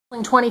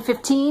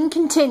2015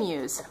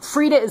 continues.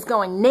 Frida is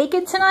going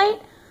naked tonight,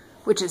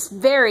 which is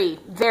very,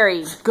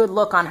 very good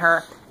look on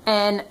her.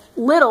 And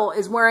Little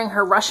is wearing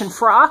her Russian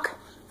frock,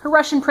 her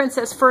Russian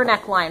princess fur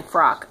neckline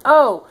frock.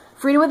 Oh,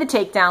 Frida with a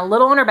takedown,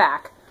 Little on her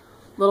back.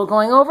 Little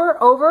going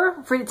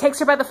over. Frida takes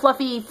her by the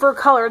fluffy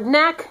fur-colored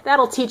neck.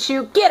 That'll teach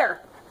you. Get her!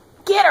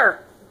 Get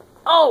her!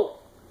 Oh,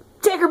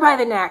 take her by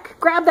the neck.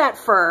 Grab that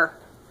fur.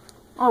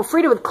 Oh,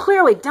 Frida with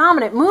clearly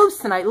dominant moves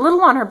tonight.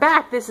 Little on her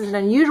back. This is an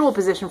unusual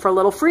position for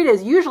Little. Frida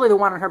is usually the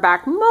one on her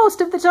back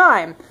most of the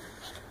time.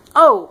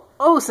 Oh,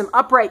 some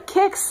upright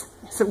kicks.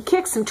 Some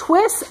kicks, some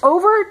twists.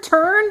 Over,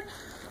 turn.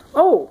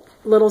 Oh,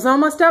 Little's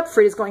almost up.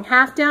 Frida's going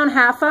half down,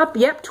 half up.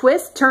 Yep,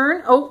 twist,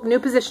 turn. Oh, new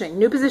positioning,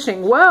 new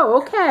positioning.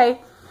 Whoa, okay.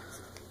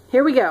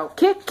 Here we go.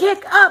 Kick,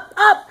 kick, up,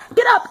 up.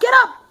 Get up, get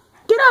up.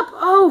 Get up!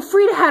 Oh,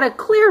 Frida had a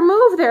clear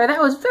move there.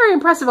 That was very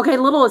impressive. Okay,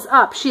 Little is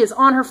up. She is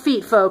on her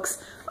feet,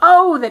 folks.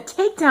 Oh, the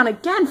takedown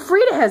again.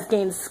 Frida has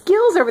gained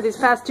skills over these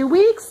past 2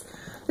 weeks.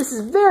 This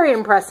is very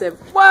impressive.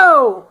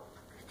 Whoa!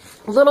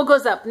 Little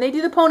goes up, and they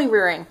do the pony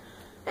rearing.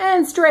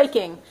 And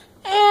striking.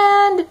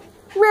 And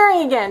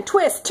rearing again.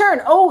 Twist,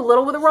 turn. Oh,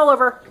 Little with a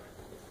rollover.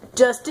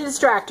 Just to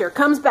distract her.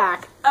 Comes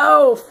back.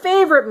 Oh,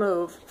 favorite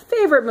move.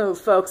 Favorite move,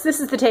 folks. This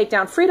is the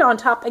takedown. Frida on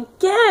top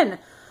again.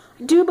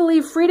 I do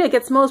believe Frida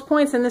gets most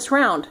points in this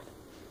round.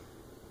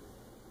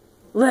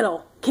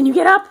 Little, can you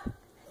get up?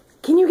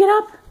 Can you get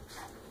up?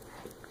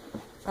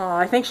 Oh,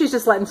 I think she's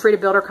just letting Frida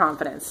build her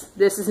confidence.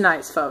 This is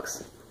nice,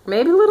 folks.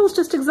 Maybe Little's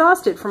just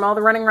exhausted from all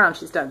the running around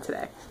she's done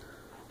today.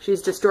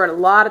 She's destroyed a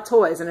lot of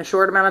toys in a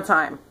short amount of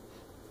time.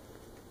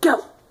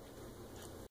 Go!